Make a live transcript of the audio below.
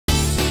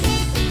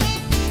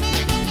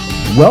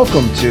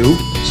Welcome to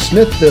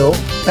Smithville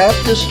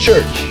Baptist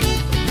Church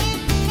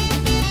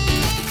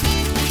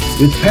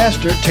with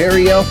Pastor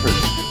Terry Alford.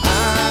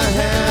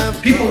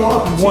 People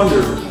often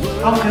wonder,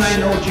 how can I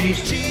know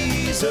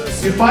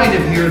Jesus? You find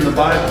him here in the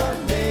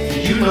Bible.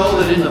 Did you know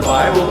that in the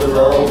Bible there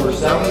are over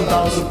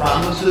 7,000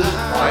 promises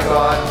by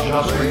God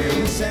just for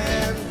you?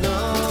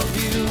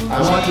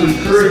 I want to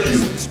encourage you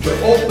to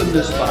open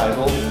this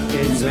Bible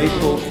and make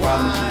those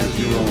promises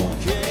your own.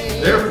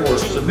 Therefore,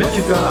 submit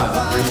to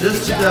God,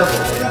 resist the devil,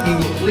 and he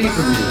will flee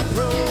from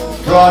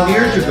you. Draw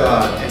near to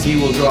God, and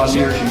he will draw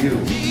near to you.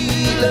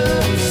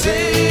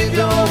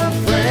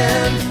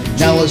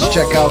 Now let's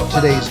check out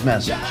today's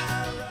message.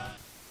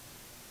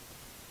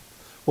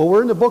 Well,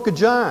 we're in the book of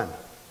John.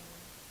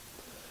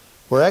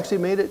 We're actually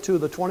made it to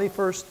the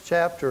 21st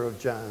chapter of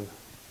John.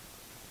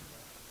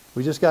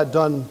 We just got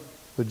done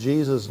with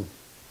Jesus and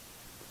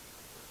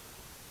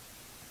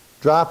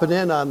dropping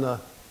in on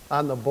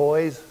the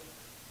boys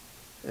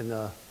in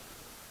the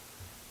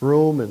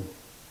room and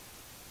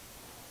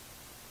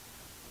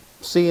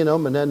seeing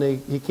them, and then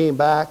he came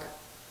back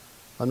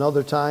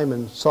another time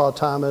and saw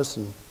Thomas,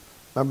 and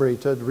remember he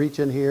said, reach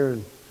in here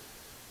and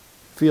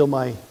feel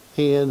my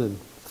hand and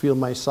feel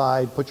my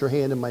side, put your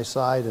hand in my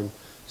side and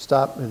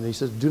stop. And he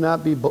says, do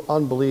not be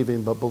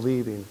unbelieving but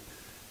believing.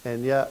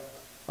 And yet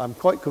I'm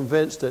quite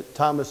convinced that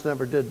Thomas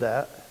never did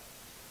that.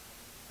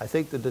 I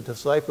think that the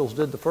disciples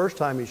did the first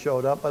time he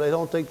showed up, but I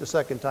don't think the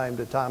second time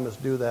did Thomas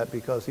do that,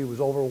 because he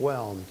was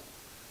overwhelmed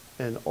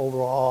and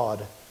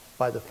overawed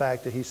by the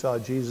fact that he saw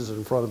Jesus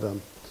in front of him.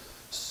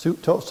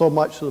 So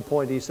much to the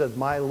point he said,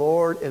 my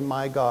Lord and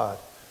my God.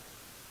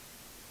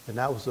 And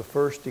that was the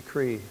first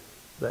decree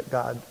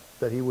that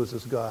he was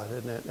his God,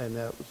 and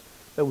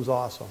that was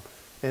awesome.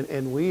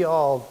 And we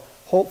all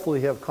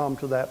hopefully have come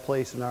to that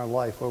place in our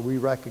life where we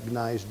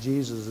recognize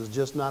Jesus is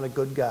just not a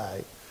good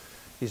guy.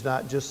 He's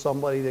not just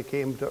somebody that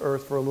came to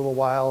earth for a little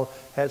while,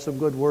 had some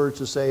good words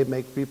to say,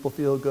 make people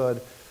feel good,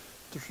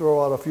 to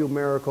throw out a few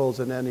miracles,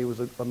 and then he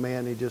was a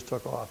man, he just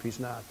took off. He's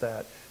not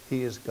that.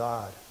 He is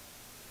God.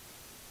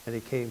 And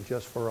he came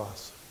just for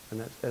us. And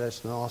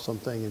that's an awesome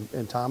thing.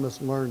 And Thomas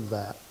learned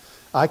that.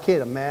 I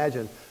can't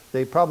imagine.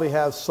 They probably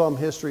have some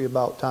history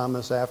about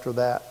Thomas after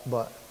that,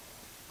 but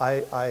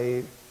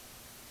I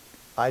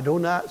do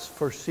not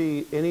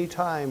foresee any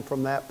time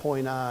from that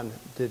point on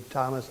did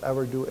Thomas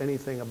ever do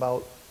anything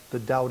about the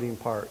doubting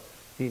part.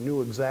 He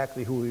knew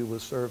exactly who he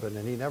was serving,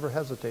 and he never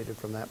hesitated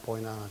from that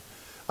point on.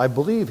 I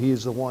believe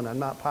he's the one. I'm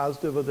not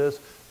positive of this.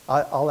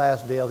 I'll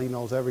ask Dale. He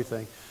knows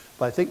everything.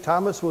 But I think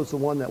Thomas was the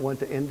one that went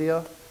to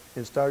India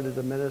and started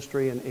the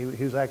ministry, and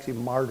he was actually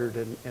martyred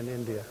in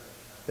India.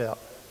 Yeah.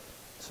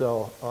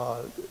 So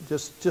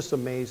just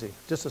amazing,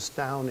 just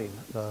astounding.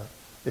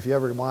 If you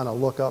ever want to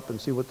look up and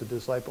see what the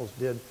disciples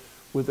did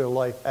with their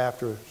life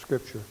after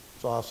Scripture,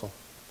 it's awesome.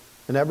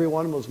 And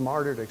everyone was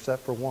martyred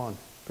except for one,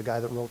 the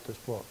guy that wrote this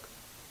book.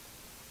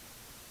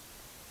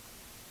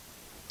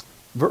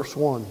 Verse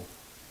 1,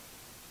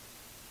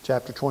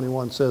 chapter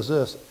 21 says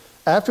this.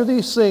 After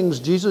these things,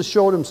 Jesus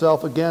showed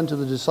himself again to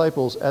the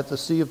disciples at the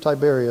Sea of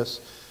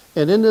Tiberias,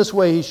 and in this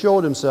way he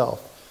showed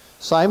himself.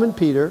 Simon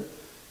Peter,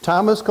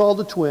 Thomas called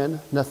the twin,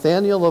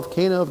 Nathanael of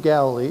Cana of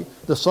Galilee,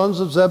 the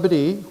sons of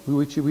Zebedee,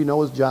 which we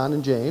know as John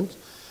and James,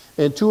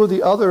 and two of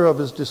the other of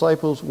his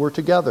disciples were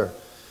together.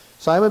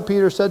 Simon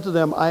Peter said to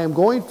them, I am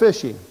going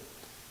fishing.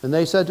 And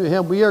they said to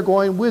him, we are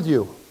going with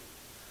you.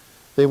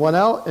 They went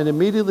out and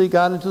immediately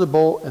got into the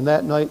boat, and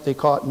that night they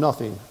caught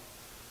nothing.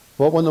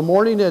 But when the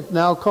morning had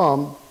now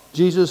come,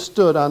 Jesus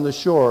stood on the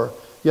shore,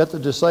 yet the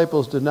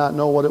disciples did not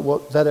know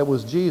that it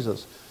was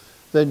Jesus.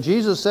 Then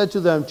Jesus said to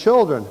them,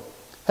 children,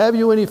 have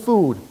you any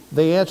food?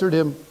 They answered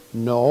him,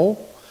 no.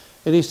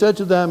 And he said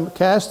to them,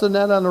 cast the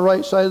net on the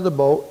right side of the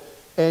boat,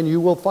 and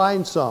you will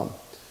find some.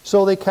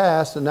 So they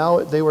cast, and now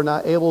they were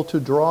not able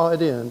to draw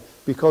it in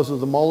because of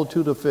the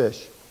multitude of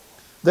fish.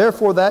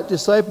 Therefore that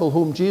disciple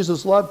whom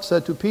Jesus loved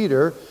said to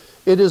Peter,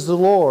 it is the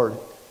Lord.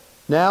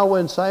 Now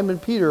when Simon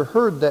Peter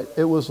heard that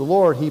it was the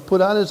Lord, he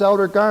put on his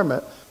outer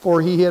garment, for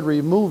he had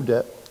removed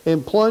it,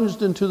 and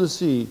plunged into the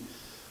sea.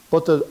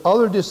 But the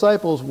other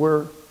disciples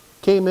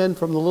came in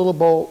the little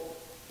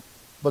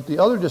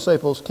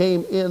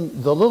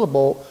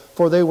boat,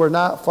 for they were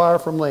not far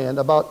from land,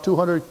 about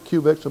 200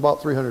 cubits,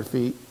 about 300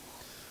 feet,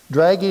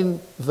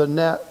 dragging the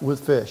net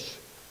with fish.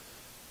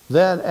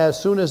 Then, as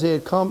soon as they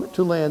had come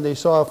to land, they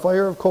saw a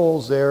fire of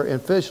coals there,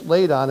 and fish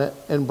laid on it,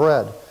 and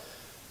bread.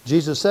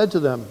 Jesus said to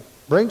them,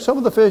 bring some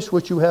of the fish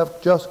which you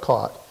have just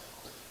caught.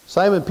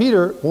 Simon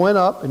Peter went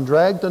up and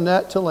dragged the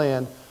net to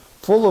land,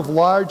 full of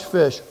large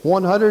fish,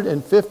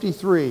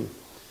 153.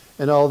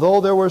 And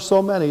although there were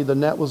so many, the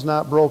net was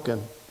not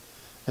broken.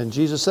 And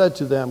Jesus said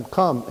to them,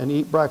 come and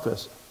eat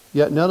breakfast.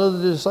 Yet none of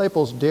the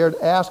disciples dared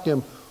ask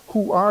him,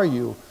 who are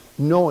you,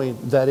 knowing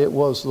that it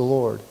was the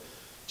Lord.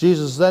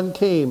 Jesus then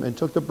came and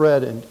took the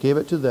bread and gave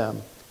it to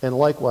them, and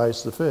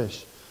likewise the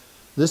fish.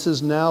 This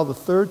is now the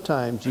third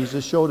time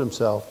Jesus showed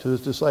himself to his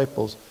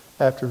disciples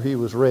after he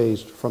was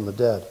raised from the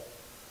dead.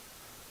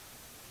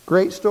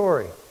 Great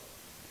story.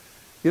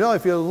 You know,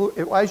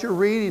 as you're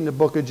reading the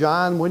book of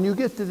John, when you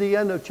get to the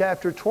end of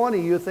chapter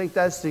 20, you think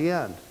that's the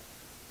end.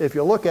 If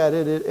you look at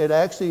it, it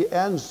actually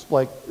ends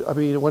like, I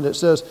mean, when it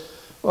says,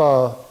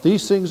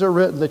 these things are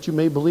written that you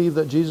may believe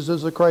that Jesus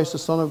is the Christ, the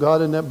Son of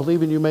God, and that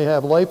believing you may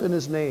have life in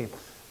his name.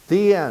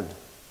 The end.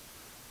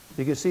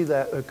 You can see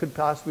that it could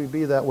possibly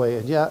be that way.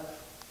 And yet,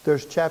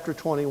 there's chapter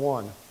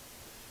 21.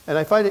 And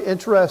I find it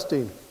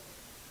interesting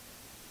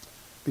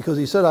because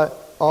he said,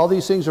 all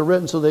these things are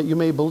written so that you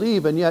may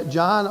believe, and yet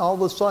John all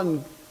of a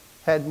sudden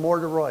had more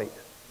to write.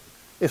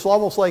 It's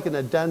almost like an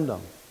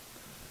addendum.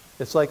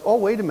 It's like, oh,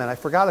 wait a minute, I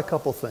forgot a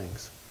couple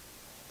things.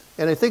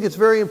 And I think it's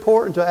very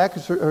important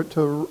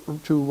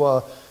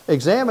to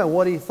examine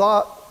what he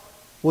thought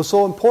was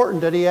so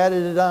important that he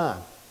added it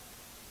on.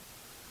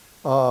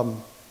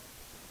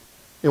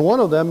 And one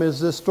of them is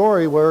this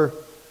story where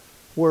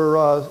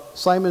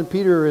Simon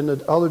Peter and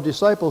the other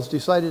disciples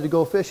decided to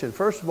go fishing.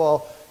 First of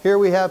all, here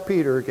we have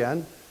Peter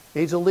again.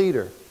 He's a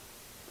leader.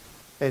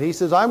 And he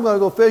says, I'm going to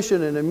go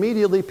fishing, and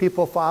immediately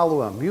people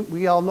follow him.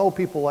 We all know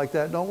people like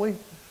that, don't we?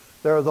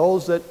 There are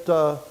those that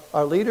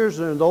are leaders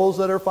and those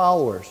that are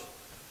followers.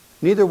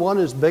 Neither one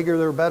is bigger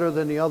or better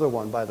than the other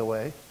one, by the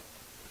way.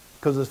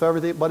 Because if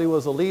everybody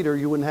was a leader,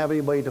 you wouldn't have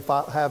anybody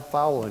to have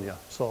following you.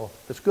 So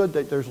it's good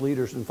that there's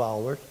leaders and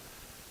followers.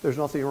 There's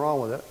nothing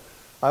wrong with it.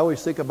 I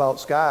always think about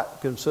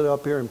Scott, can sit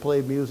up here and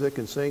play music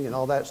and sing and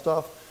all that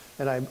stuff.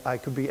 And I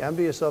could be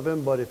envious of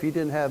him, but if he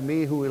didn't have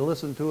me who would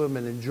listen to him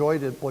and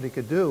enjoyed what he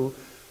could do,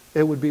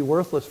 it would be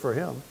worthless for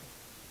him,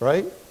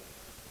 right?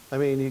 I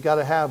mean, you got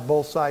to have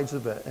both sides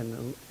of it.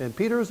 And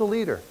Peter is a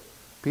leader.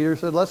 Peter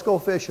said, let's go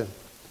fishing.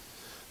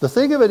 The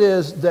thing of it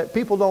is that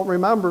people don't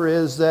remember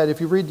is that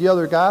if you read the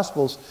other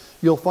Gospels,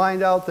 you'll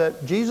find out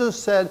that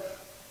Jesus said,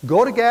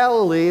 go to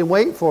Galilee and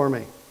wait for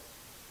me.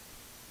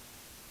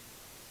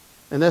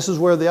 And this is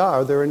where they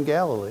are. They're in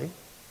Galilee.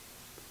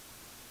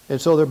 And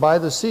so they're by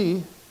the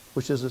sea,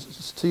 which is the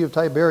Sea of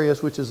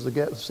Tiberias, which is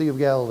the Sea of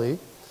Galilee.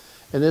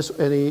 And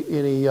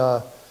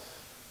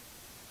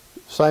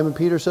Simon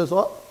Peter says,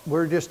 oh,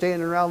 we're just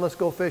standing around, let's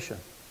go fishing.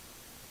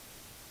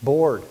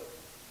 Bored.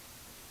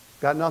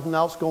 Got nothing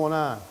else going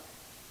on.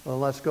 Well,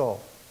 let's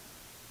go.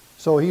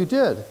 So he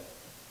did.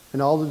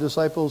 And all the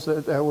disciples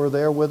that were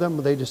there with him,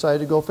 they decided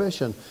to go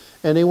fishing.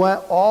 And they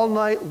went all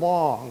night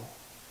long,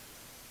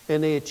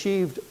 and they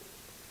achieved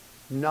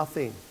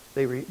nothing.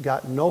 They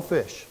got no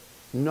fish.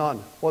 None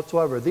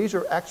whatsoever. These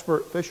are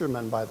expert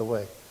fishermen, by the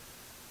way.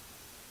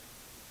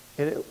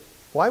 And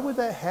why would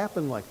that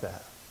happen like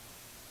that?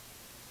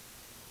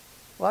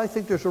 Well, I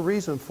think there's a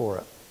reason for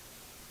it.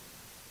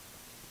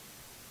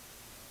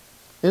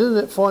 Isn't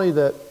it funny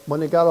that when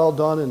they got all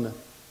done and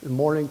the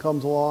morning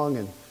comes along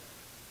and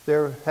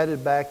they're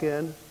headed back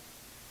in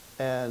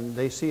and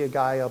they see a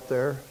guy up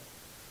there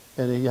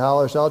and he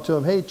hollers out to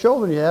them, hey,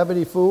 children, you have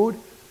any food?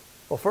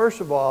 Well, first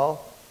of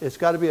all, it's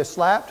got to be a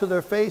slap to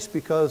their face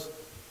because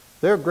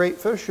they're great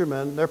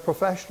fishermen, they're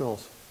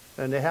professionals,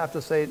 and they have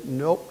to say,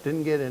 nope,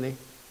 didn't get any.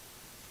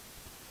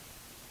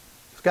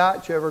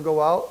 Scott, you ever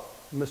go out,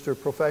 Mr.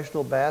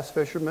 Professional Bass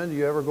Fisherman, do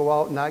you ever go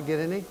out and not get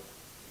any?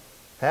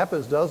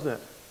 Happens, doesn't it?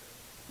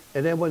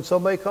 And then when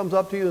somebody comes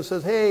up to you and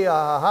says, hey,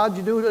 how'd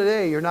you do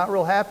today? You're not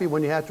real happy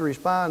when you have to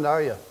respond,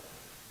 are you?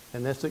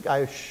 And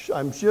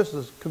I'm just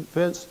as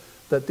convinced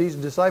that these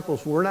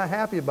disciples were not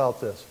happy about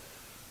this.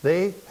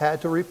 They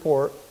had to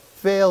report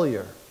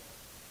failure.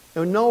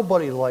 And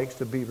nobody likes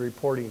to be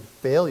reporting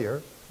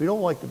failure. We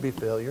don't like to be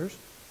failures.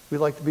 We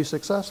like to be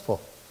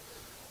successful.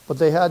 But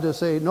they had to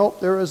say, nope,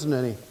 there isn't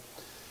any.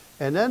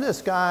 And then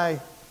this guy,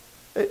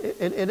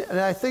 and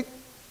I think,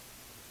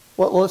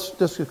 well, let's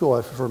just go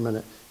on for a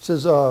minute. It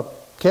says,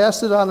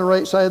 cast it on the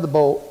right side of the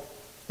boat,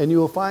 and you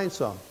will find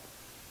some.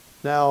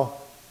 Now,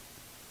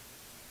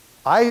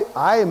 I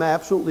am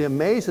absolutely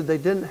amazed that they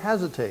didn't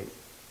hesitate.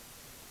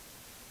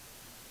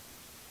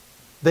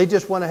 They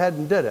just went ahead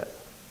and did it.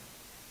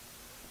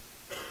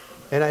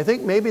 And I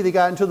think maybe they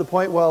got to the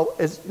point, well,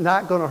 it's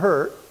not going to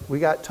hurt. We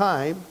got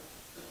time,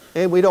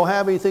 and we don't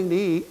have anything to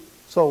eat,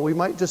 so we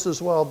might just as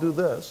well do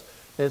this.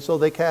 And so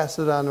they cast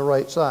it on the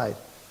right side.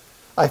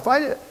 I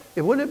find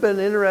it wouldn't have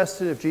been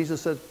interesting if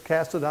Jesus said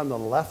cast it on the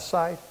left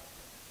side.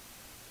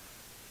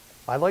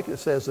 I like it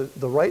says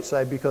the right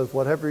side because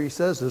whatever he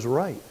says is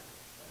right.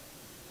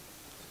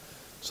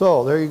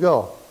 So there you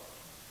go.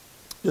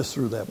 Just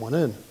threw that one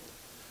in.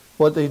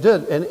 What they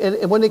did,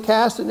 and when they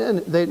cast it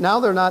in, now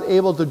they're not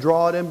able to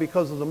draw it in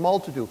because of the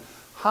multitude.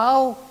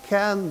 How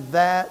can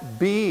that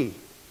be?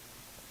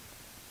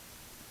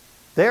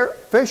 They're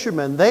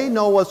fishermen. They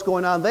know what's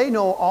going on. They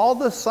know all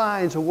the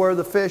signs of where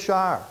the fish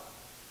are.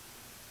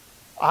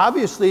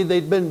 Obviously,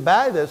 they'd been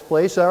by this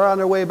place. They're on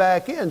their way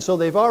back in, so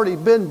they've already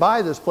been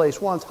by this place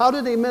once. How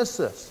did they miss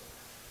this?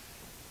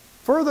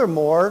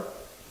 Furthermore,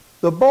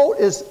 the boat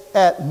is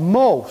at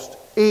most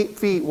 8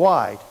 feet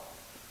wide.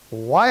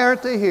 Why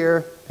aren't they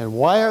here, and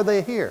why are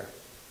they here?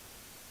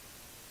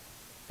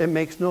 It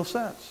makes no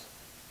sense.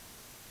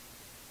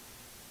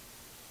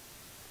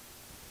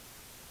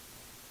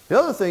 The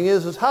other thing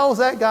is how does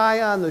that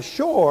guy on the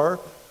shore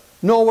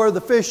know where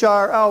the fish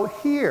are out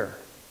here?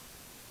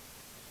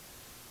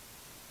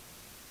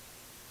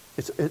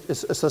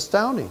 It's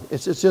astounding.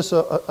 It's just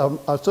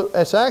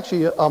it's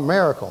actually a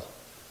miracle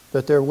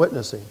that they're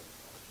witnessing.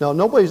 Now,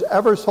 nobody's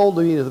ever told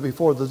me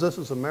before that this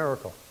is a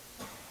miracle.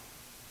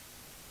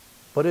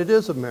 But it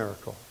is a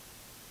miracle.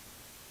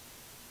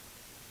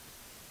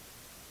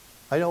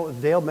 I know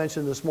Dale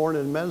mentioned this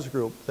morning in men's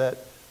group that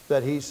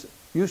he's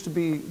used to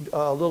be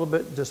a little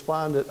bit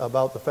despondent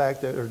about the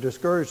fact that, or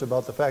discouraged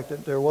about the fact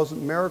that there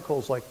wasn't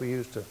miracles like we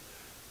used to.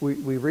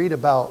 We read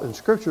about in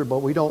Scripture, but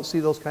we don't see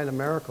those kind of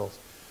miracles.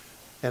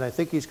 And I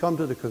think he's come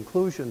to the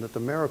conclusion that the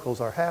miracles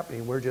are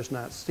happening. We're just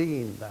not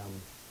seeing them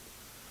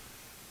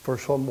for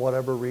some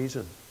whatever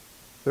reason.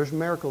 There's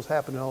miracles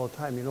happening all the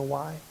time. You know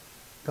why?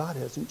 God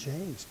hasn't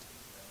changed.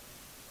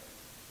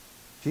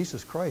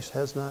 Jesus Christ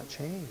has not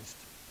changed.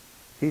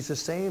 He's the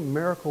same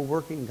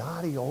miracle-working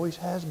God he always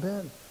has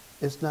been.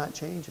 It's not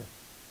changing.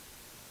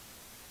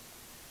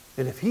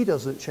 And if he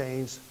doesn't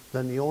change,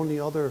 then the only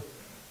other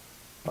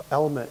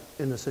element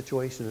in the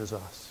situation is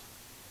us.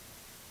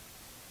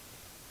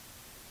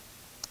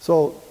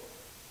 So,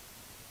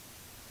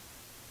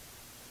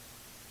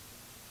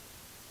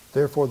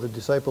 therefore the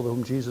disciple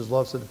whom Jesus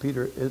loved said to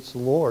Peter, it's the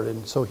Lord.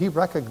 And so he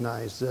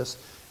recognized this.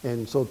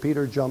 And so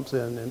Peter jumps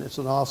in, and it's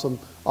an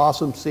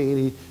awesome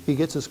scene. He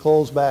gets his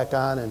clothes back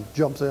on and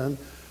jumps in.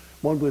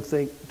 One would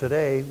think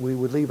today we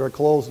would leave our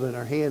clothes in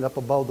our hand up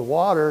above the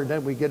water, and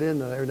then we get in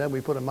there, and then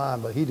we put them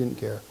on. But he didn't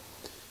care.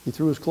 He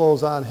threw his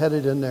clothes on,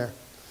 headed in there.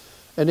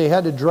 And they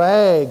had to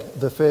drag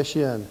the fish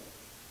in.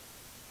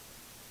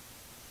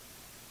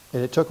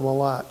 And it took them a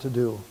lot to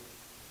do.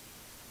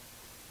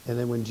 And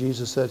then when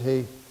Jesus said,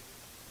 hey,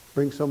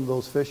 bring some of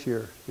those fish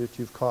here that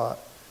you've caught,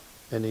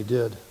 and he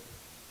did.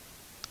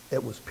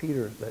 It was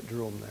Peter that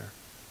drew them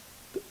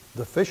there.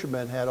 The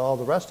fishermen had all,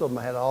 the rest of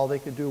them had all they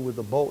could do with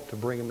the boat to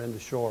bring them into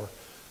shore.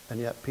 And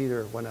yet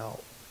Peter went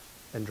out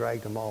and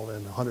dragged them all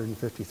in,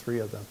 153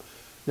 of them.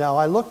 Now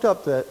I looked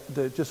up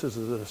just as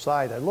an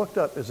aside, I looked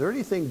up, is there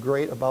anything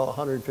great about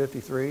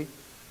 153?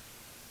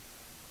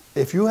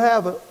 If you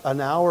have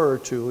an hour or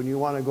two and you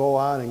want to go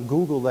on and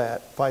Google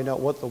that, find out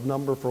what the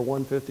number for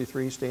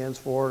 153 stands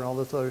for and all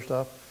this other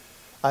stuff,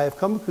 I have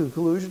come to the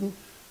conclusion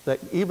that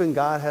even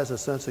God has a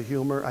sense of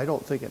humor. I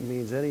don't think it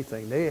means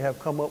anything. They have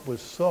come up with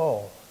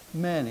so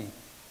many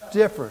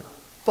different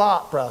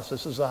thought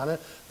processes on it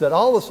that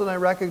all of a sudden I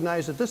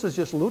recognize that this is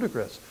just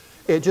ludicrous.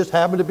 It just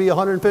happened to be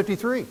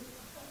 153.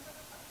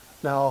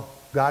 Now,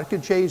 God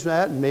could change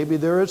that, and maybe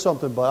there is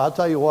something, but I'll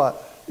tell you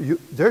what,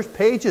 there's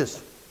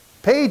pages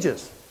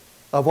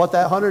of what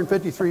that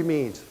 153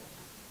 means.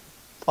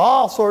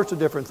 All sorts of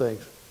different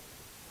things.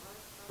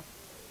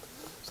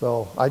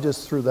 So I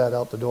just threw that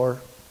out the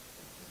door.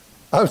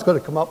 I was going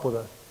to come up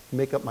with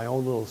make up my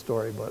own little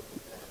story, but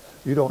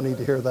you don't need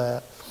to hear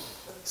that.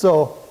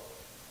 So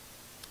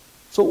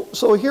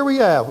here we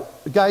have,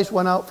 the guys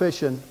went out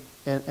fishing,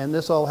 and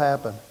this all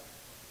happened.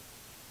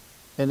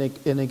 And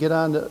they get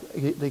on,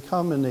 they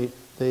come and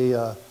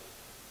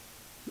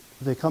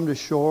they come to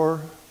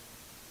shore.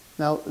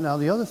 Now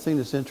the other thing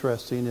that's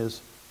interesting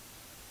is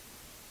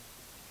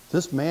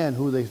this man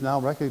who they've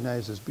now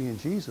recognized as being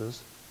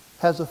Jesus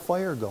has a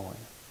fire going.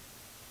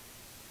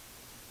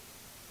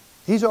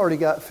 He's already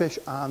got fish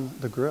on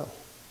the grill.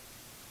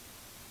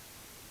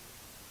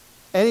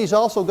 And he's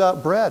also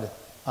got bread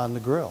on the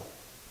grill.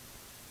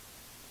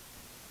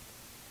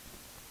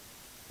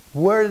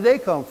 Where did they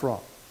come from?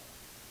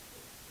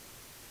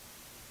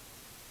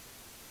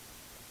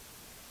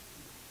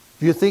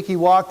 Do you think he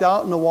walked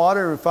out in the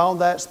water and found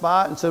that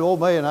spot and said, oh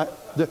man,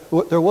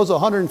 there was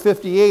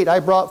 158. I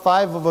brought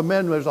 5 of them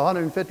in. There's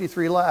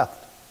 153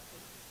 left.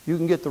 You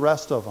can get the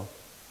rest of them.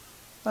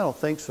 I don't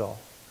think so.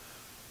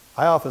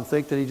 I often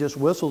think that he just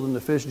whistled and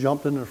the fish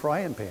jumped in the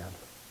frying pan.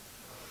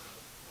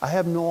 I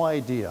have no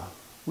idea.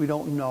 We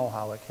don't know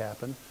how it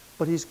happened,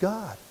 but he's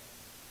God.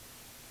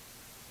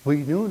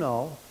 We do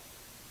know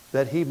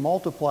that he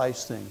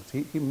multiplies things.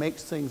 He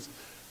makes things.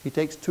 He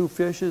takes 2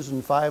 fishes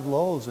and 5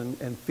 loaves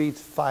and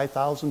feeds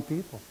 5,000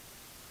 people.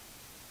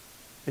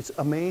 It's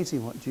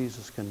amazing what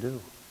Jesus can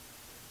do.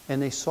 And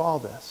they saw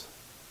this.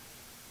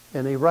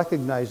 And they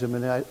recognized him.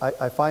 And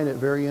I find it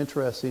very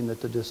interesting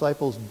that the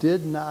disciples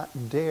did not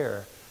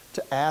dare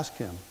to ask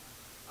him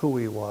who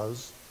he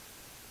was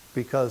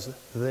because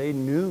they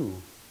knew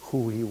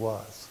who he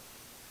was.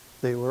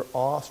 They were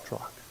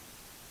awestruck.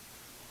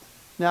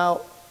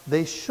 Now,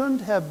 they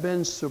shouldn't have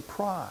been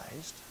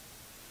surprised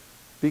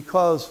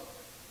because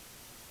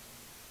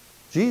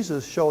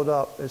Jesus showed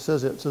up. It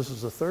says this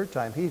is the 3rd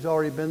time. He's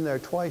already been there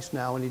twice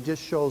now, and he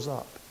just shows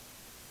up.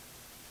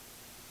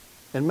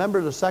 And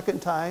remember the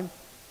 2nd time?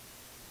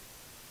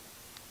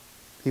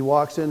 He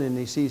walks in and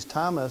he sees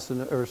Thomas,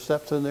 or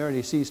steps in there and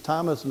he sees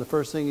Thomas, and the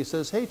first thing he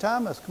says, hey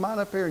Thomas, come on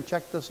up here and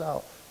check this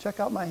out. Check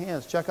out my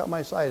hands, check out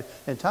my side.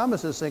 And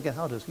Thomas is thinking,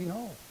 how does he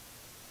know?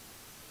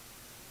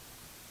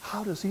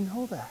 How does he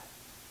know that?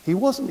 He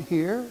wasn't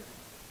here.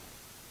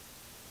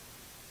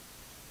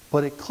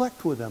 But it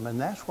clicked with him, and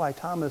that's why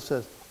Thomas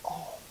says,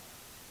 oh,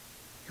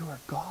 you are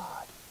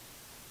God.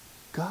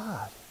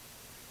 God.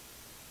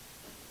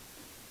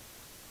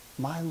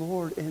 My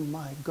Lord and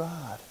my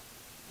God.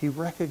 He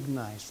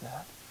recognized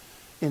that.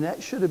 And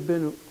that should have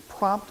been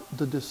prompt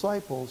the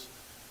disciples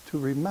to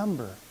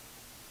remember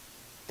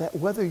that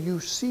whether you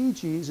see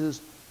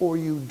Jesus or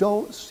you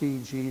don't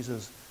see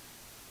Jesus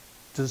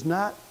does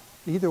not,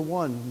 either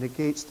one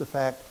negates the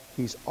fact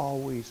he's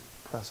always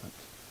present.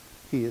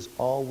 He is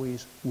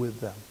always with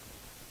them.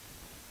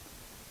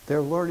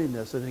 They're learning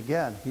this, and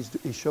again,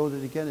 he showed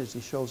it again as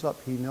he shows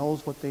up. He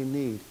knows what they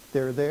need.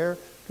 They're there,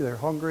 they're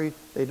hungry,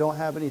 they don't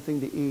have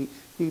anything to eat.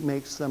 He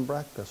makes them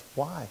breakfast.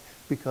 Why?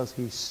 Because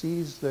he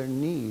sees their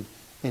need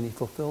and he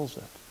fulfills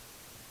it.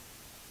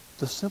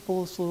 The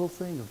simplest little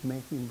thing of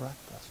making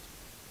breakfast.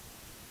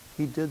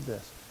 He did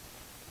this.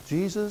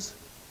 Jesus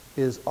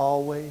is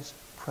always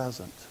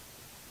present.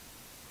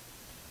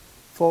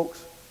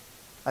 Folks,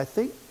 I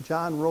think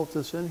John wrote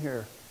this in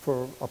here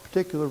for a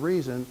particular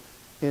reason,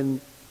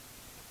 and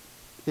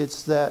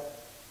it's that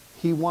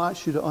he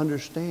wants you to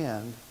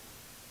understand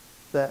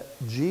that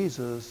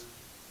Jesus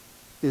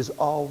is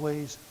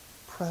always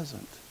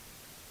present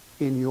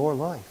in your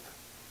life.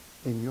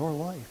 In your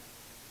life.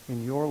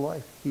 In your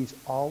life. He's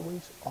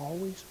always,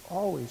 always,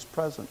 always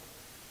present.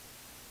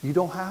 You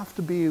don't have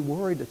to be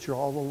worried that you're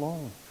all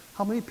alone.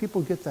 How many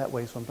people get that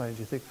way sometimes?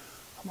 You think,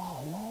 I'm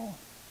all alone.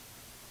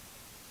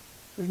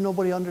 There's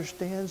nobody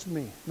understands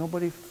me.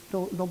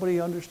 Nobody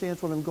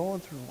understands what I'm going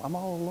through. I'm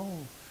all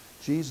alone.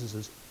 Jesus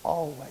is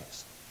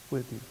always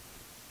with you.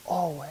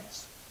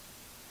 Always.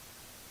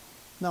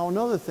 Now,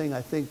 another thing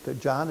I think that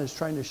John is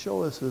trying to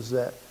show us is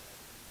that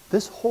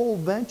this whole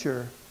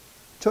venture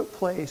took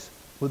place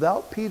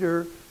without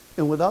Peter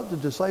and without the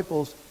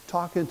disciples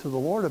talking to the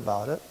Lord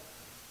about it.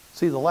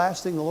 See, the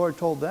last thing the Lord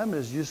told them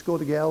is just go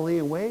to Galilee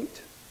and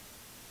wait.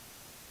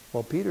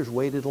 Well, Peter's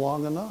waited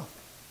long enough.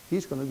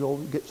 He's going to go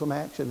get some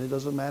action. It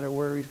doesn't matter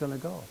where he's going to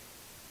go.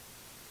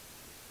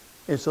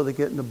 And so they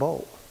get in the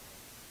boat.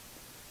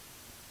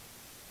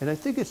 And I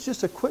think it's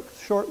just a quick,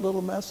 short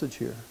little message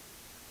here.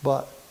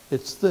 But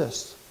it's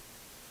this.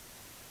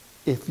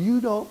 If you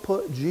don't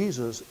put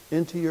Jesus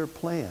into your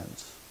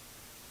plans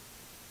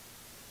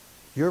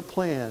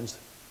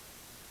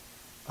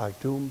are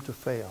doomed to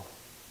fail.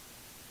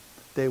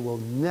 They will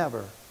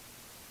never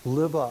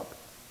live up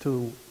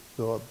to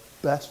the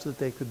best that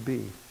they could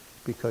be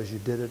because you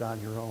did it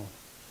on your own.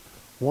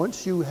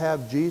 Once you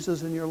have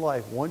Jesus in your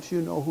life, once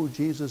you know who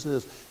Jesus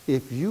is,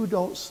 if you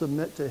don't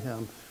submit to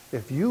him,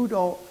 if you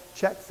don't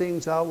check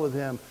things out with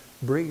him,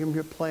 bring him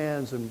your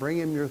plans and bring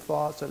him your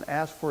thoughts and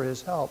ask for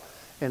his help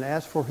and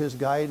ask for his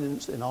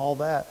guidance and all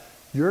that,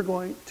 you're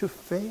going to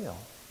fail.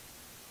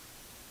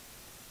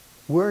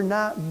 We're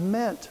not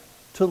meant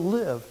to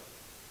live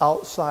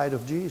outside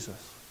of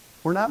Jesus.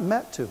 We're not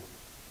meant to.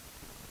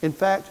 In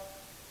fact,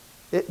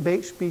 it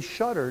makes me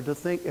shudder to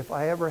think if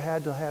I ever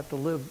had to have to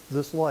live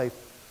this life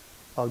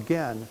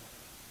again,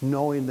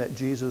 knowing that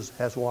Jesus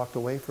has walked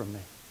away from me.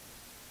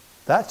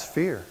 That's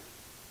fear.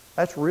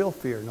 That's real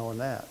fear, knowing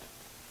that.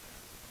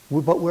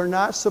 But we're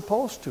not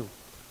supposed to.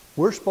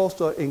 We're supposed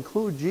to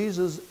include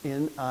Jesus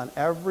in on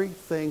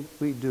everything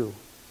we do.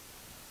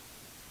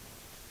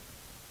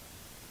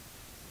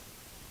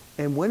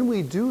 And when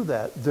we do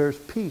that, there's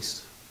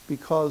peace,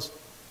 because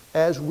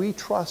as we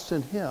trust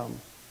in him,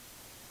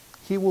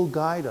 he will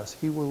guide us,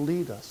 he will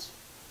lead us,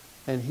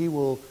 and he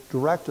will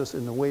direct us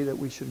in the way that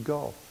we should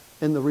go.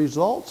 And the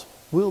results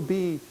will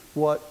be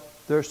what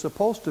they're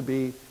supposed to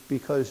be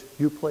because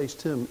you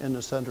placed him in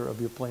the center of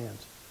your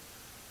plans.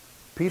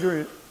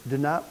 Peter did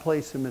not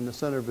place him in the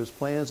center of his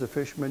plans. The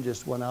fishermen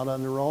just went out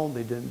on their own.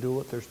 They didn't do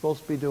what they're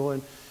supposed to be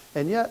doing.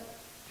 And yet,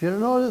 do you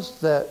notice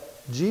that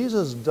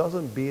Jesus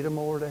doesn't beat them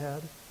over the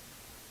head?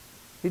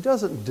 He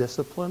doesn't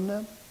discipline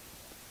them.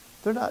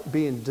 They're not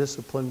being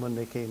disciplined when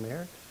they came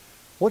here.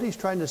 What he's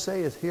trying to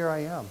say is, here I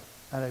am,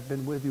 and I've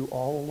been with you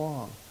all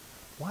along.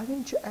 Why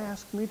didn't you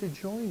ask me to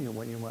join you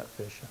when you went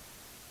fishing?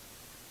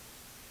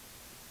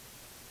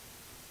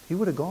 He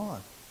would have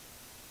gone.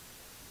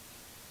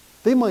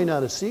 They might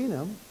not have seen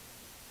him,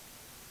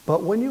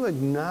 but when you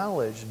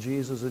acknowledge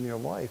Jesus in your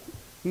life,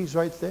 he's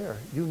right there.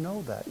 You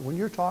know that. When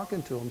you're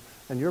talking to him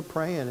and you're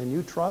praying and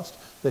you trust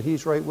that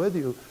he's right with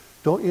you,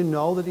 don't you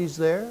know that he's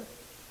there?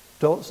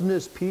 Doesn't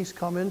his peace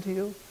come into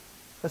you?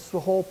 That's the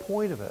whole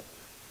point of it.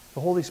 The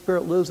Holy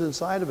Spirit lives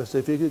inside of us.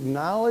 If you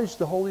acknowledge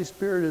the Holy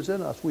Spirit is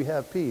in us, we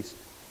have peace.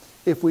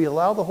 If we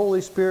allow the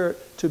Holy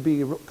Spirit to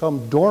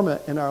become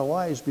dormant in our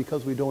lives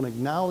because we don't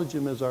acknowledge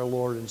him as our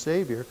Lord and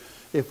Savior,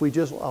 if we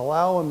just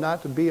allow him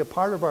not to be a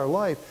part of our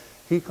life,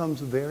 he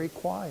comes very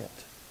quiet.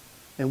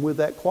 And with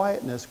that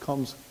quietness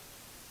comes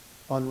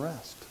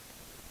unrest.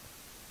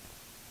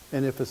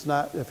 And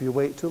if you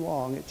wait too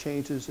long, it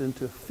changes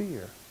into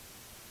fear.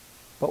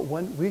 But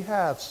when we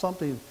have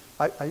something,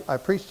 I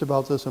preached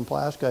about this in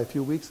Pulaski a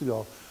few weeks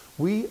ago.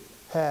 We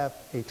have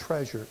a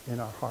treasure in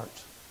our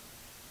hearts.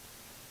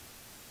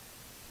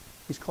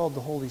 He's called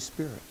the Holy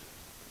Spirit.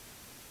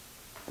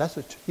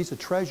 He's a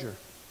treasure.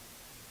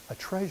 A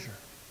treasure.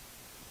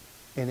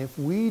 And if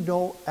we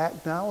don't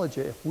acknowledge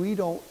it, if we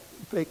don't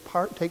take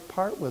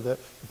part with it,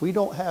 if we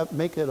don't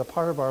make it a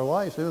part of our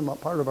lives,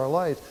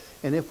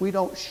 and if we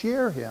don't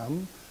share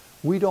him,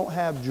 we don't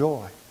have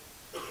joy.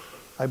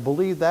 I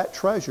believe that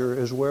treasure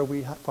is where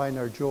we find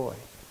our joy.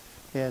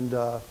 And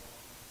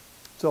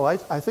so I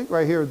think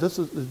right here,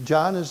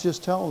 John is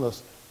just telling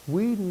us,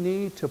 we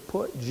need to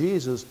put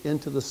Jesus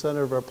into the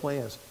center of our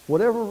plans.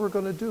 Whatever we're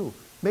going to do,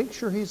 make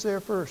sure he's there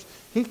first.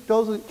 He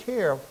doesn't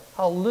care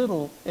how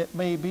little it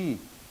may be.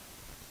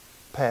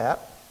 Pat,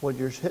 when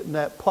you're hitting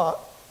that putt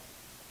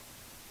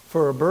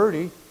for a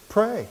birdie,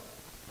 pray.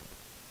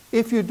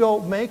 If you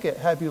don't make it,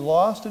 have you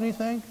lost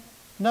anything?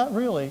 Not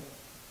really.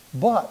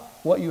 But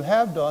what you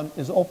have done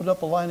is opened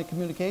up a line of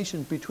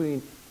communication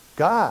between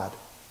God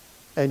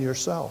and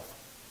yourself.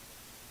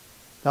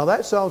 Now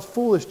that sounds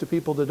foolish to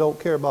people that don't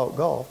care about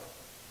golf.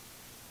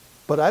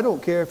 But I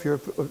don't care if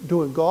you're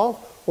doing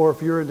golf or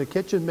if you're in the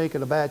kitchen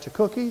making a batch of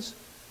cookies.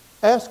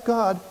 Ask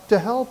God to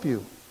help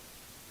you.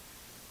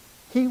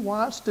 He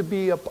wants to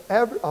be a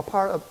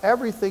part of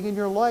everything in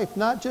your life,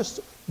 not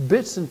just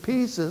bits and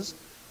pieces.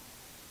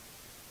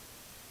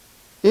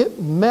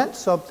 It meant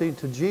something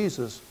to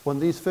Jesus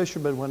when these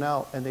fishermen went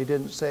out and they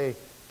didn't say,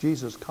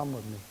 Jesus, come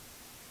with me.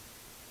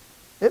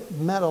 It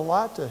meant a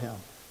lot to him.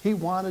 He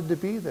wanted to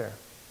be there.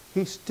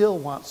 He still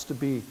wants to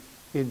be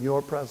in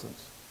your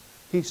presence.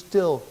 He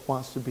still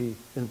wants to be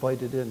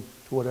invited in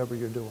to whatever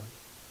you're doing.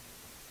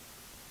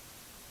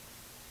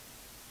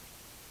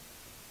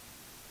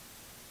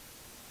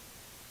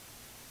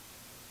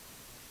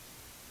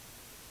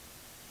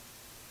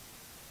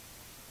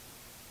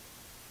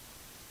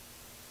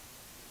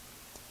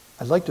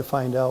 I'd like to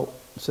find out,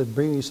 it said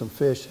bring me some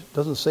fish. It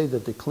doesn't say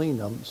that they cleaned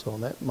them, so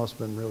that must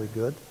have been really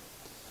good.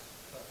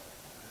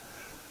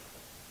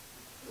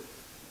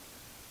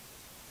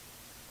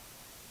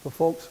 But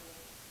folks,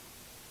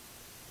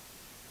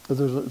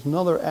 there's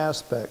another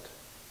aspect,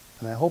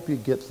 and I hope you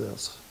get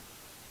this.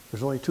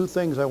 There's only two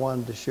things I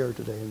wanted to share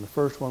today, and the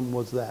first one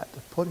was that, to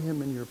put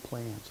him in your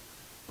plans.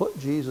 Put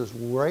Jesus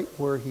right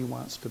where he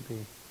wants to be.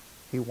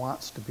 He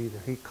wants to be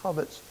there. He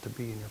covets to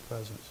be in your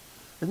presence.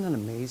 Isn't that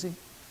amazing?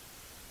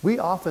 We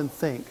often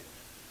think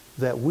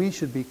that we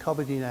should be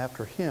coveting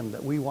after him,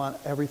 that we want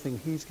everything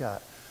he's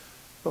got.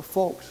 But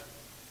folks,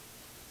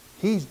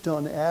 he's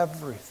done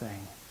everything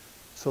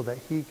so that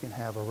he can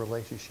have a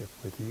relationship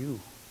with you.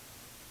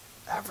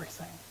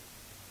 Everything.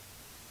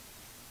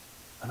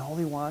 And all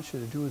he wants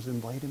you to do is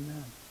invite him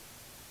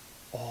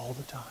in. All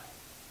the time.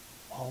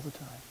 All the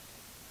time.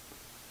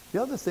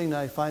 The other thing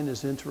that I find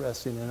is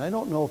interesting, and I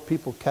don't know if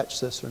people catch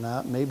this or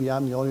not, maybe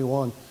I'm the only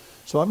one,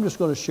 so I'm just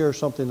going to share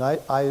something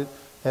I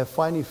have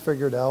finally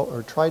figured out,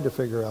 or tried to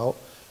figure out,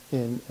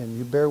 and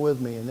you bear with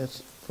me, and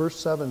it's verse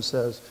 7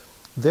 says,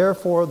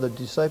 therefore the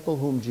disciple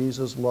whom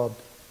Jesus loved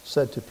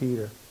said to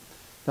Peter.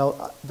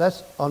 Now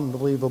that's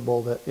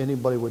unbelievable that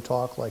anybody would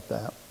talk like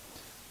that.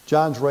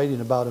 John's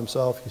writing about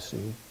himself, you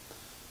see,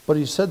 but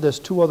he said this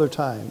 2 other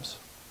times.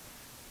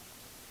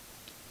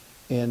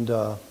 And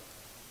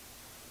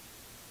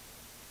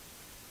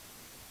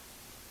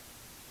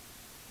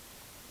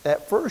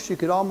at first you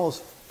could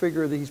almost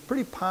figure that he's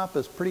pretty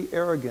pompous, pretty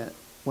arrogant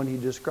when he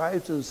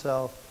describes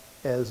himself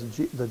as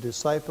the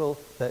disciple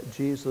that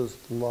Jesus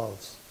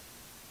loves.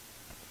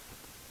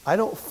 I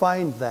don't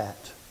find that.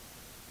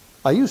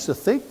 I used to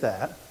think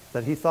that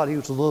he thought he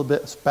was a little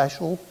bit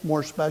special,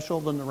 more special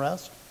than the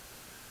rest.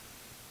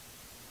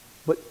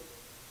 But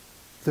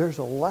there's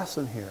a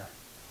lesson here.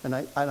 And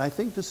I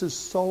think this is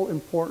so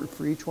important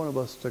for each one of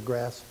us to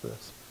grasp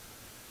this.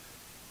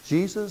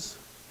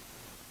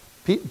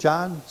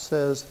 John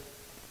says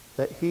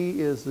that he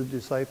is the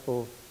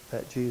disciple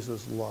that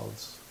Jesus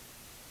loves.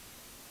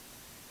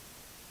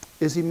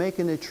 Is he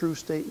making a true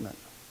statement?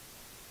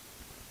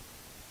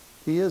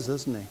 He is,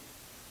 isn't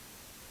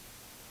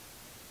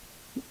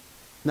he?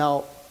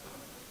 Now,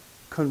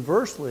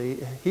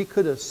 conversely, he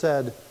could have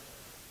said,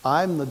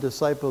 I'm the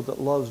disciple that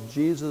loves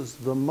Jesus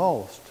the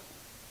most.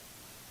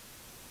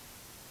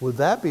 Would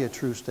that be a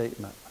true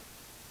statement?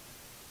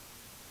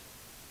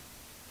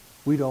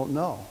 We don't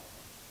know.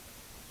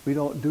 We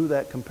don't do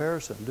that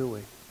comparison, do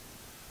we?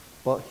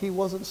 But he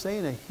wasn't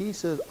saying it. He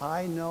said,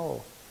 I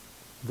know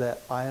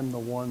that I am the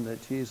one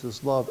that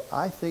Jesus loved.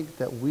 I think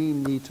that we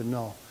need to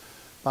know.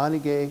 Bonnie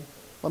Gay,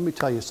 let me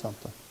tell you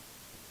something.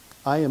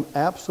 I am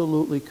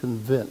absolutely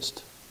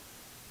convinced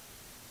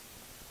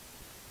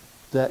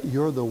that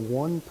you're the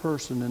one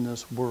person in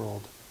this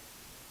world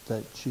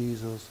that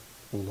Jesus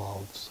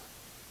loves.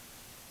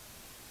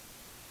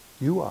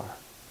 You are.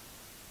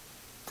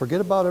 Forget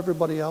about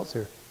everybody else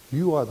here.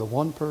 You are the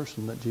one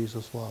person that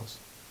Jesus loves.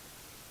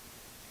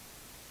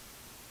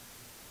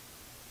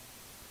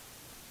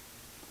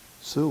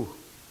 Sue,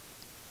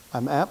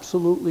 I'm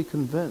absolutely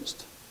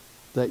convinced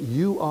that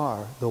you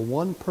are the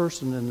one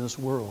person in this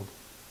world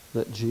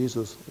that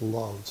Jesus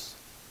loves.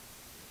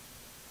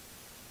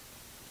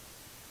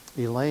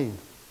 Elaine,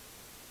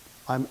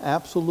 I'm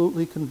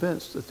absolutely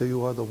convinced that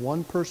you are the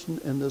one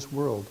person in this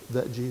world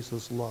that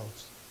Jesus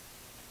loves.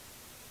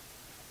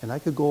 And I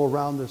could go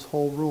around this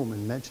whole room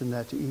and mention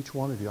that to each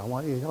one of you. I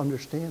want you to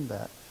understand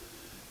that.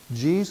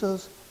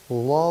 Jesus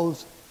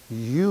loves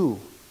you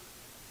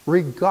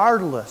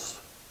regardless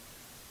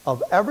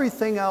of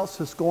everything else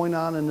that's going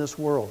on in this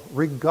world.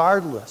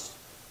 Regardless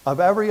of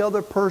every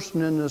other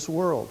person in this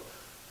world.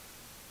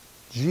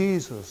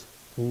 Jesus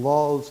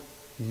loves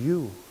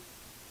you.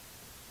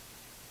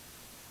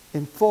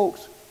 And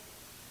folks,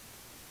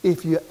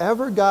 if you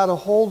ever got a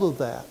hold of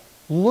that,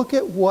 look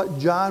at what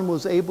John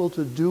was able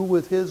to do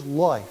with his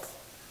life,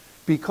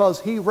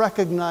 because he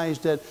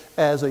recognized it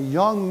as a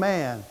young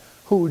man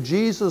who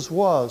Jesus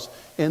was,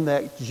 and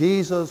that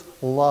Jesus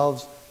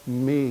loves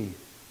me.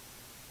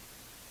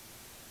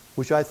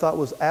 Which I thought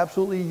was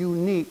absolutely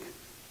unique,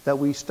 that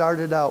we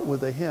started out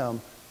with a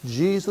hymn,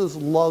 Jesus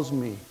loves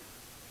me.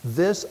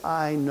 This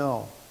I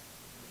know.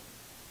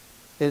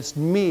 It's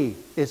me.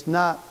 It's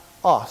not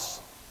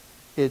us.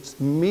 It's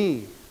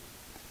me.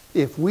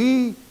 If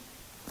we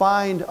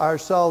find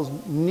ourselves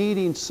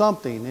needing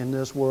something in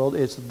this world,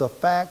 it's the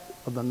fact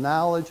of the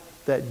knowledge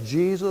that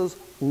Jesus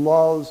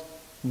loves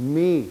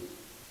me.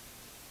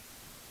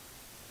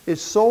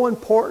 It's so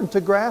important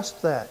to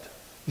grasp that.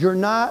 You're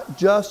not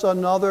just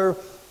another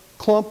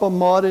clump of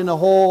mud in a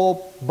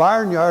whole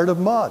barnyard of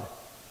mud.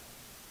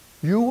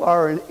 You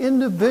are an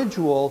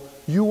individual.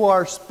 You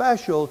are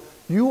special.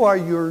 You are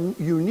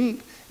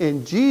unique.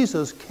 And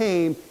Jesus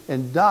came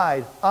and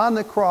died on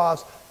the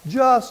cross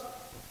just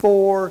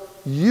for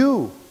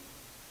you.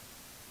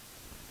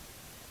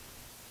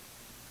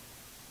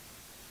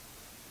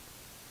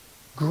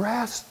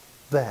 Grasp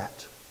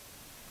that.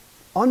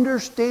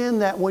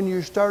 Understand that when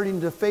you're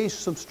starting to face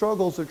some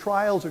struggles or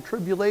trials or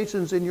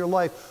tribulations in your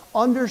life.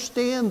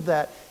 Understand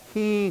that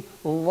He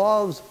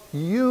loves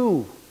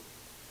you.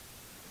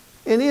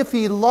 And if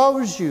He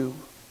loves you,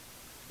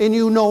 and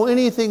you know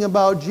anything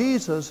about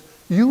Jesus,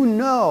 you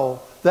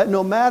know that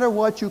no matter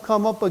what you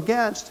come up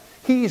against,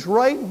 He's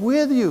right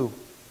with you.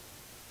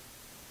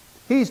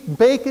 He's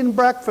baking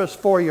breakfast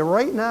for you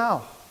right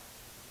now.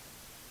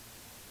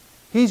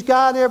 He's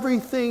got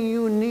everything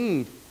you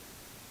need.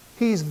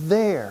 He's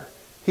there.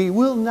 He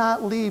will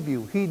not leave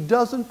you. He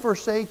doesn't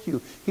forsake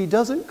you. He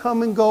doesn't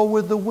come and go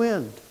with the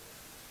wind.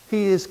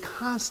 He is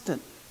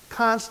constant,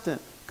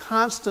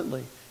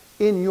 constantly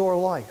in your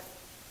life.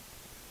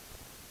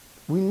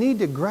 We need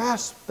to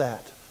grasp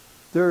that.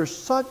 There's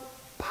such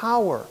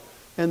power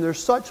and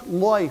there's such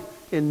life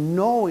in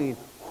knowing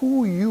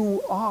who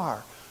you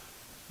are.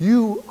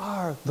 You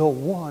are the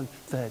one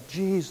that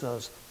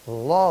Jesus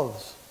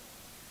loves.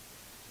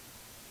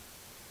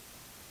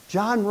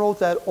 John wrote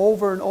that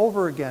over and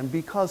over again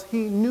because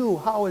he knew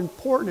how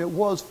important it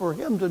was for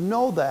him to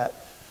know that.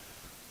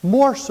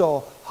 More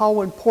so,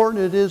 how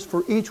important it is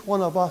for each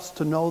one of us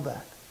to know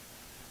that.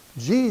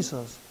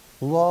 Jesus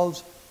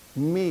loves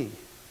me.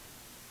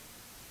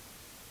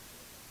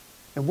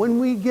 And when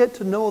we get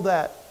to know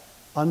that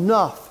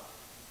enough,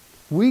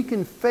 we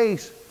can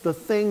face the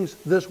things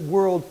this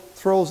world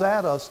throws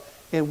at us,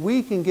 and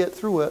we can get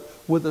through it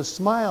with a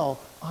smile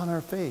on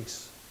our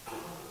face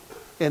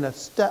and a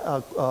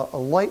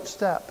light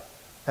step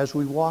as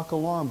we walk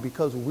along,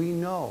 because we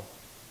know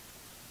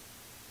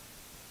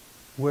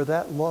where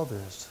that love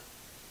is,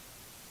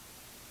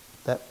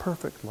 that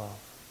perfect love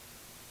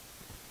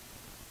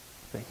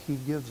that He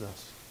gives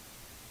us.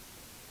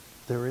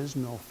 There is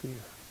no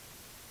fear,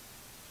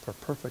 for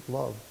perfect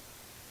love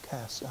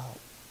casts out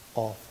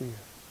all fear.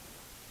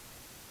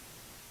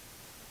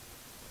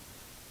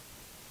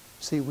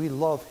 See, we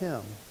love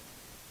Him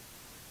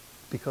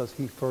because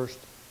He first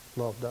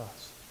loved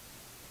us.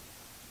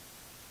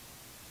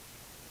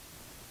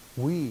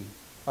 We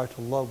are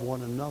to love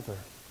one another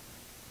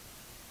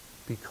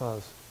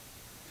because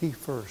He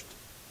first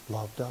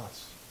loved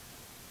us.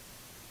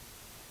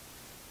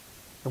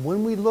 And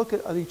when we look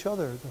at each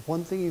other, the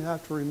one thing you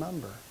have to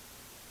remember,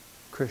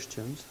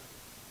 Christians,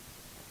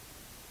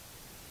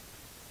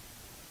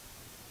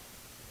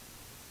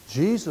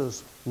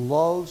 Jesus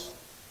loves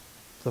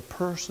the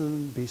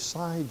person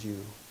beside you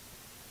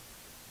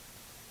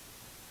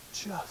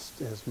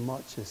just as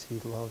much as He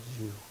loves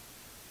you.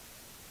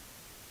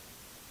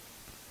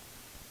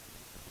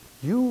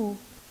 You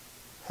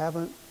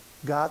haven't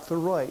got the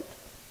right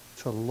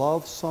to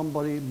love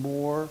somebody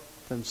more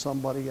than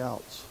somebody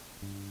else.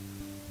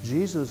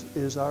 Jesus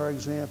is our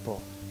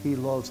example. He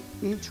loves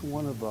each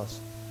one of us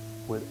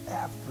with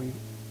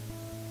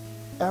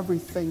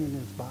everything in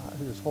His body,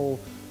 His whole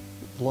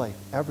life,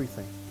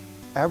 everything.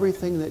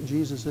 Everything that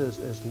Jesus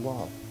is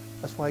love.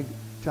 That's why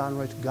John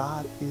writes,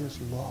 God is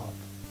love.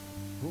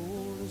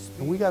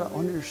 And we got to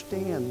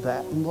understand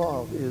that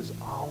love is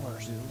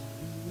ours.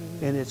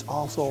 And it's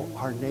also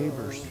our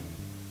neighbor's.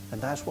 And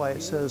that's why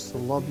it says to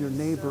love your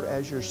neighbor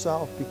as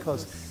yourself,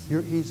 because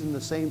he's in the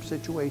same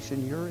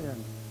situation you're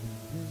in.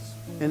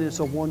 And it's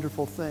a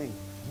wonderful thing.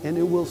 And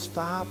it will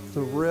stop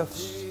the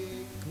rifts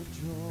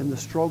and the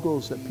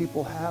struggles that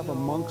people have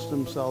amongst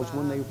themselves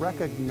when they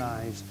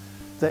recognize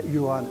that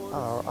you are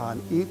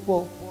on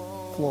equal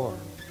floor,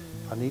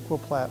 on equal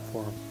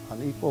platform,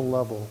 on equal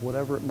level,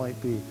 whatever it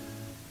might be.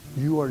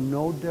 You are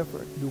no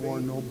different. You are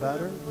no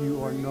better.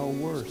 You are no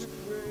worse.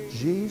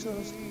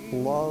 Jesus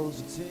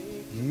loves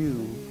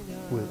you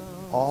with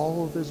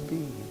all of His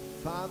being,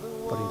 but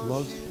He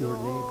loves your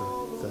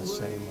neighbor the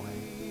same way.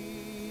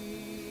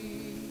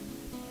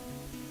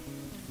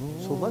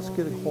 So let's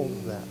get a hold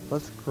of that.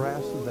 Let's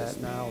grasp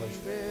that knowledge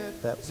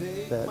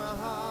that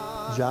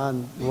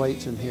John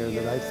writes in here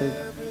that I think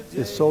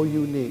is so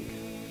unique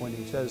when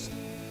he says,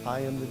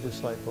 I am the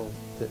disciple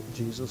that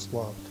Jesus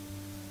loved.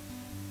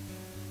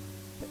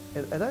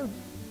 And I would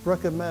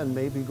recommend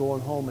maybe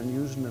going home and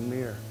using a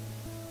mirror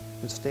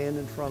and stand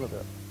in front of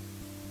it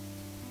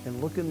and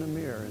look in the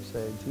mirror and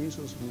say,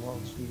 Jesus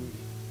loves me.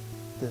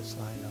 This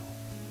I know.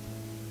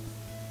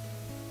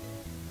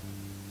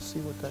 See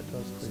what that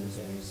does for your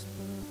day.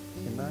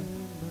 Amen.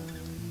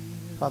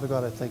 Father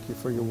God, I thank you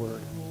for your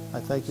word. I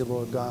thank you,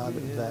 Lord God,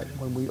 that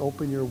when we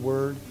open your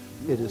word,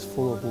 it is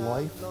full of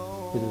life,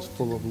 it is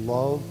full of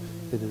love,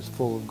 it is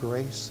full of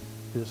grace,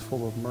 it is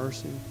full of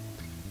mercy,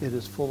 it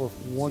is full of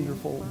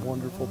wonderful,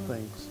 wonderful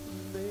things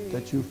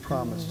that you've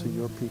promised to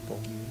your people.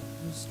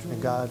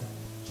 And God,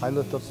 I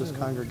lift up this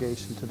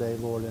congregation today,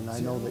 Lord, and I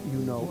know that you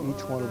know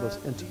each one of us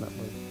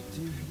intimately.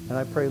 And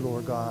I pray,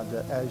 Lord God,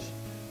 that as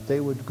they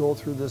would go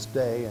through this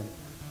day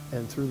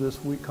and through this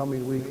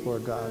coming week,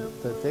 Lord God,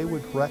 that they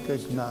would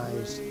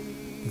recognize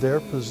their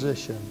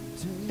position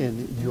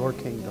in your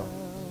kingdom,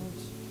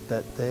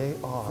 that they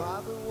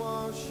are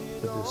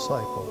the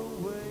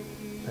disciple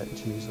that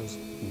Jesus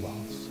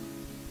loves.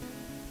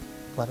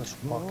 Let us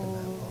walk in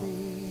that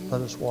love.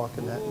 Let us walk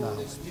in that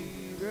knowledge.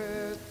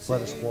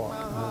 Let us walk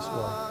in this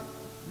life,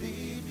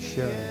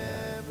 sharing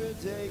that.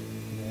 And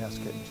we ask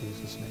it in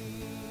Jesus'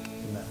 name.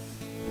 Amen.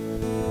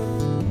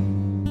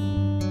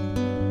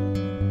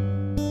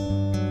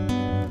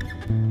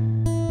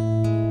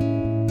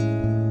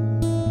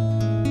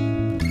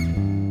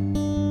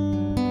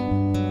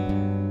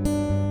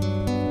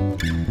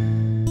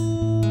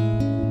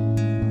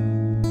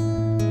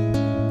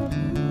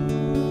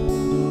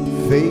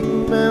 Fake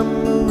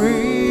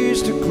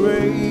memories to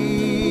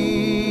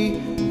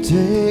gray,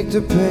 take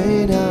the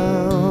pain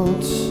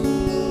out.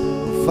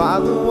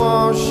 Father,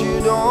 wash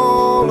it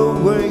all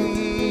away.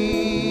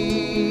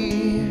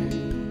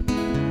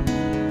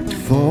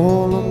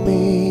 Follow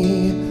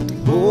me,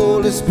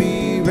 Holy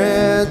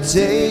Spirit,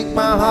 take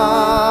my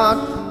heart,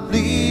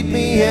 lead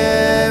me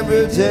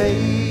every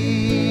day.